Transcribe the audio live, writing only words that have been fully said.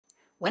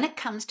When it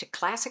comes to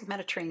classic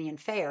Mediterranean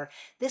fare,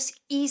 this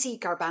easy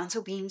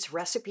garbanzo beans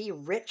recipe,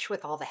 rich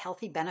with all the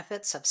healthy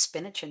benefits of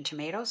spinach and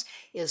tomatoes,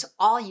 is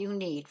all you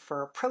need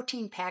for a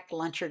protein-packed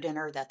lunch or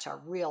dinner that's a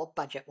real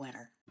budget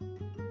winner.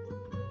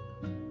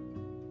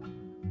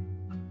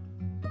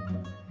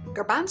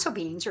 Garbanzo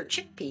beans, or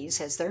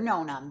chickpeas as they're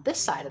known on this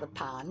side of the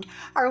pond,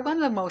 are one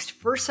of the most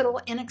versatile,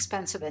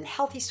 inexpensive, and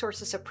healthy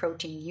sources of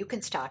protein you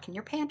can stock in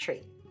your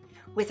pantry.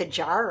 With a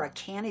jar or a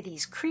can of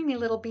these creamy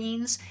little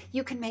beans,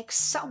 you can make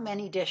so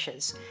many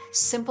dishes.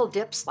 Simple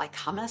dips like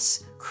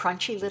hummus,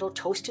 crunchy little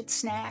toasted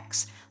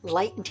snacks,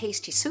 light and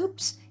tasty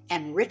soups,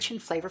 and rich and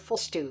flavorful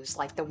stews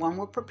like the one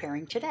we're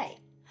preparing today.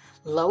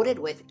 Loaded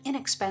with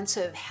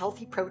inexpensive,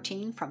 healthy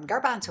protein from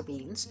garbanzo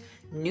beans,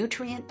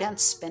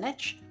 nutrient-dense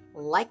spinach,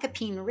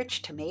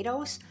 lycopene-rich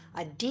tomatoes,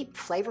 a deep,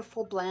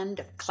 flavorful blend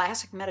of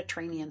classic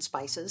Mediterranean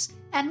spices,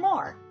 and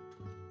more.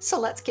 So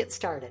let's get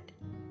started.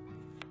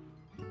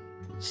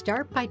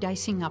 Start by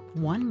dicing up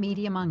 1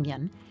 medium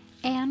onion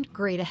and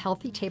grate a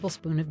healthy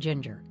tablespoon of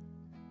ginger.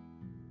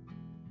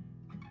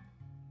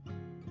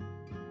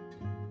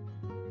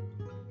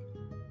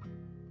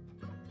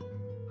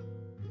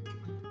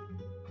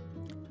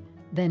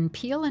 Then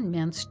peel and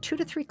mince 2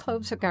 to 3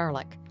 cloves of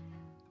garlic.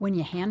 When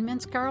you hand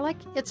mince garlic,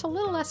 it's a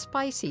little less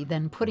spicy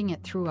than putting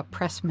it through a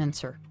press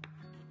mincer.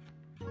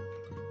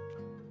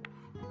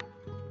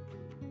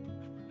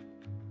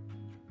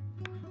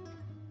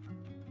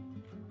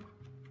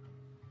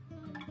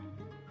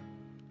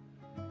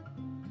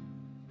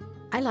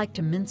 I like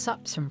to mince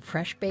up some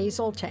fresh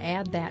basil to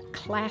add that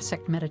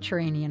classic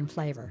Mediterranean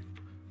flavor.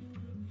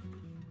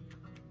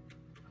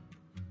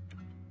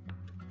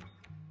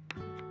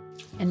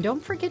 And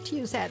don't forget to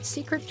use that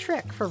secret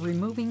trick for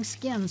removing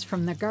skins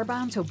from the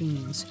garbanzo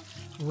beans.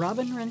 Rub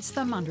and rinse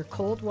them under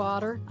cold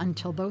water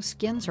until those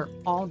skins are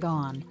all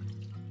gone.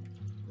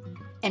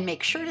 And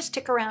make sure to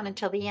stick around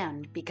until the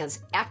end,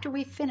 because after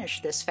we finish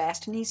this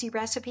fast and easy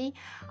recipe,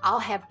 I'll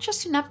have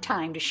just enough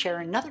time to share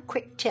another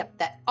quick tip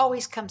that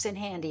always comes in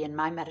handy in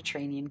my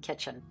Mediterranean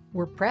kitchen.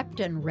 We're prepped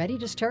and ready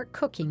to start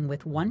cooking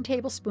with 1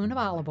 tablespoon of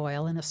olive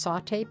oil in a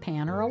sauté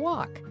pan or a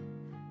wok.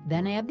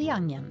 Then add the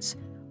onions.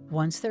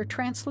 Once they're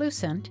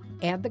translucent,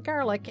 add the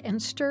garlic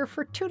and stir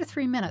for 2 to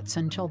 3 minutes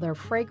until their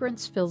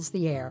fragrance fills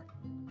the air.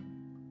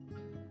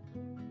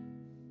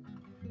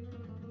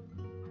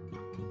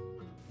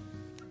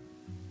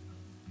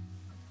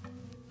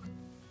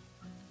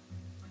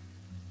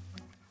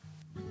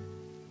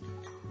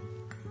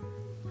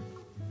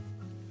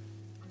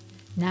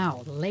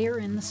 Now layer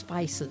in the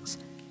spices,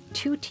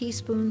 2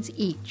 teaspoons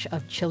each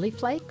of chili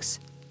flakes,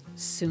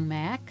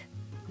 sumac,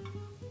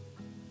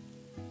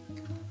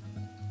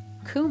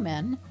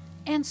 cumin,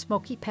 and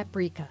smoky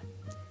paprika.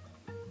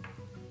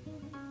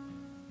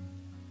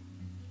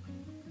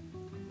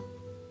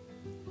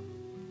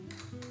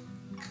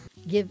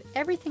 Give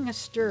everything a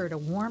stir to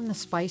warm the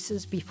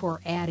spices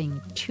before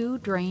adding 2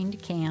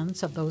 drained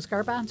cans of those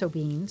garbanzo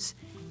beans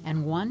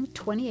and 1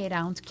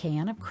 28-ounce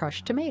can of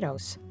crushed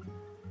tomatoes.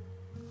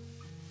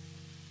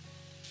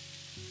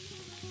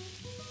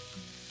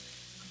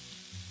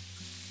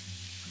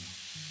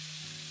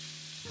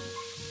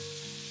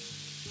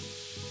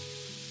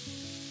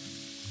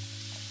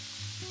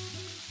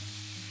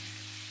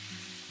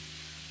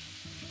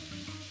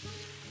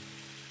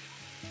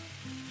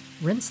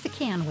 Rinse the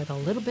can with a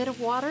little bit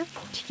of water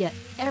to get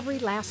every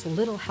last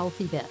little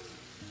healthy bit.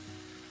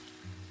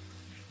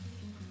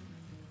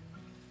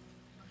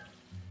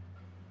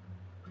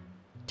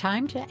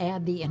 Time to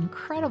add the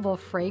incredible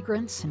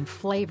fragrance and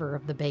flavor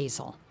of the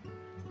basil.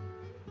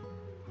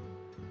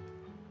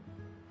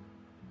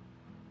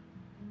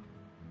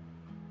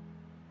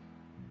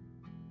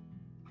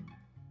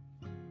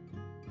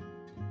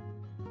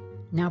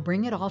 Now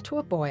bring it all to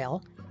a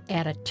boil,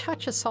 add a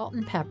touch of salt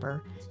and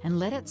pepper, and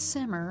let it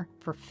simmer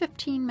for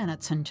 15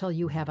 minutes until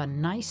you have a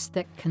nice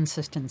thick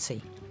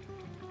consistency.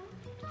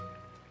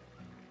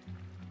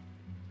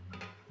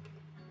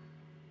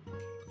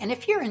 And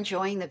if you're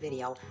enjoying the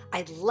video,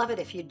 I'd love it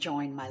if you'd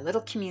join my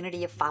little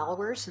community of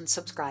followers and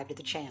subscribe to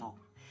the channel.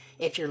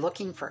 If you're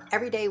looking for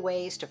everyday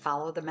ways to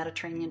follow the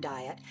Mediterranean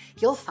diet,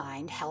 you'll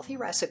find healthy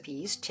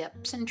recipes,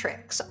 tips, and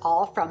tricks,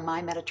 all from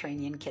my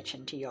Mediterranean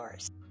kitchen to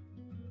yours.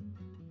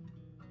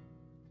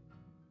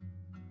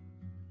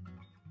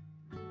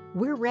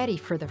 We're ready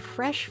for the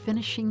fresh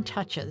finishing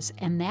touches,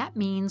 and that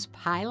means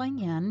piling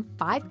in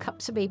 5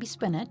 cups of baby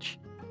spinach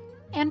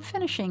and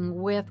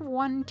finishing with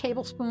 1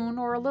 tablespoon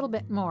or a little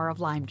bit more of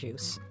lime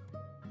juice.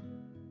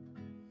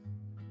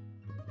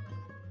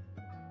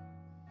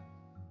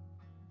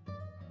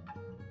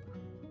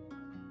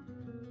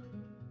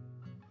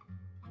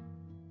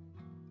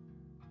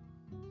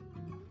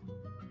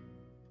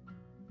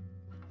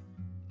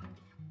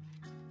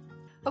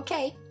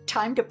 Okay,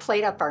 time to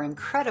plate up our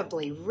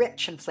incredibly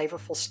rich and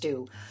flavorful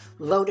stew,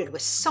 loaded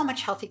with so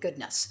much healthy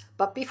goodness.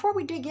 But before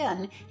we dig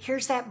in,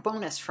 here's that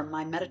bonus from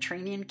my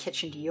Mediterranean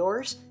kitchen to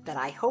yours that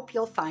I hope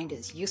you'll find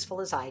as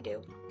useful as I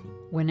do.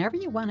 Whenever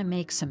you want to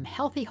make some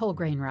healthy whole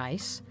grain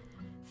rice,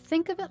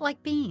 think of it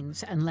like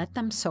beans and let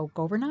them soak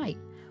overnight.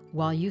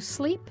 While you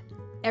sleep,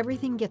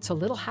 Everything gets a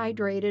little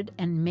hydrated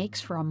and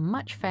makes for a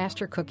much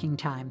faster cooking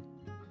time.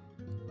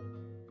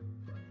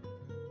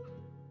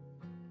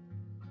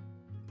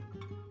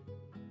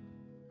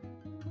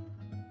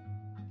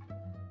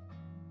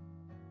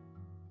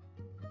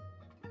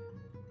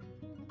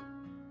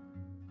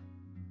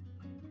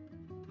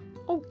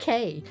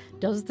 Okay,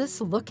 does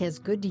this look as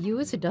good to you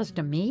as it does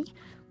to me?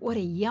 What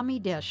a yummy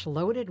dish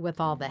loaded with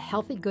all the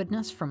healthy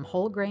goodness from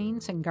whole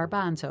grains and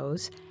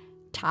garbanzos,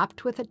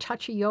 topped with a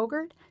touch of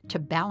yogurt to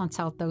balance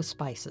out those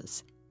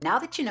spices. Now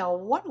that you know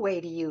one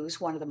way to use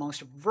one of the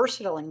most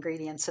versatile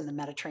ingredients in the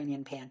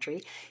Mediterranean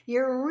pantry,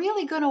 you're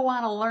really going to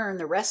want to learn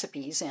the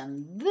recipes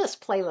in this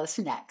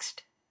playlist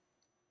next.